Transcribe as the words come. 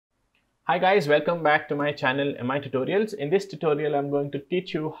Hi guys, welcome back to my channel MiTutorials. In this tutorial, I'm going to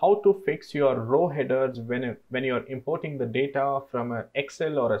teach you how to fix your row headers when you're importing the data from an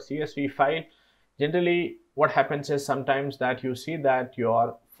Excel or a CSV file. Generally, what happens is sometimes that you see that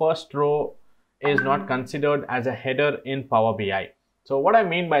your first row is not considered as a header in Power BI. So what I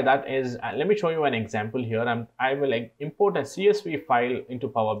mean by that is, let me show you an example here. I will import a CSV file into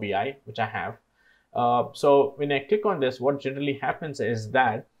Power BI, which I have. So when I click on this, what generally happens is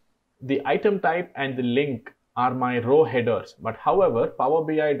that the item type and the link are my row headers, but however Power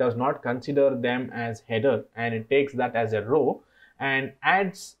BI does not consider them as header and it takes that as a row and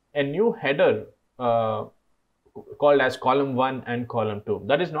adds a new header called as column 1 and column 2.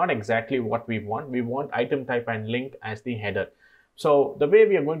 That is not exactly what we want. We want item type and link as the header. So the way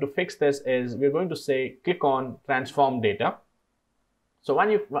we are going to fix this is we're going to say click on transform data. So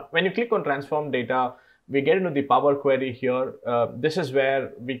when you click on transform data, we get into the Power Query here. This is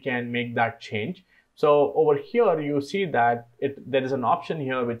where we can make that change. So over here, you see that there is an option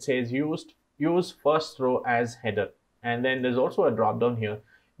here which says use first row as header. And then there's also a drop down here,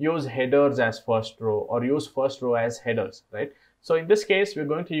 use headers as first row or use first row as headers, right? So in this case, we're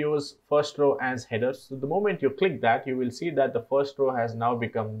going to use first row as headers. So the moment you click that, you will see that the first row has now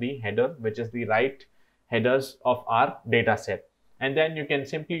become the header, which is the right headers of our data set. And then you can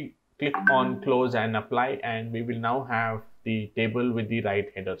simply click on close and apply, and we will now have the table with the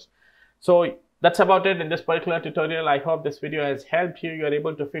right headers. So that's about it in this particular tutorial. I hope this video has helped you. You are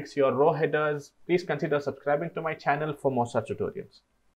able to fix your row headers. Please consider subscribing to my channel for more such tutorials.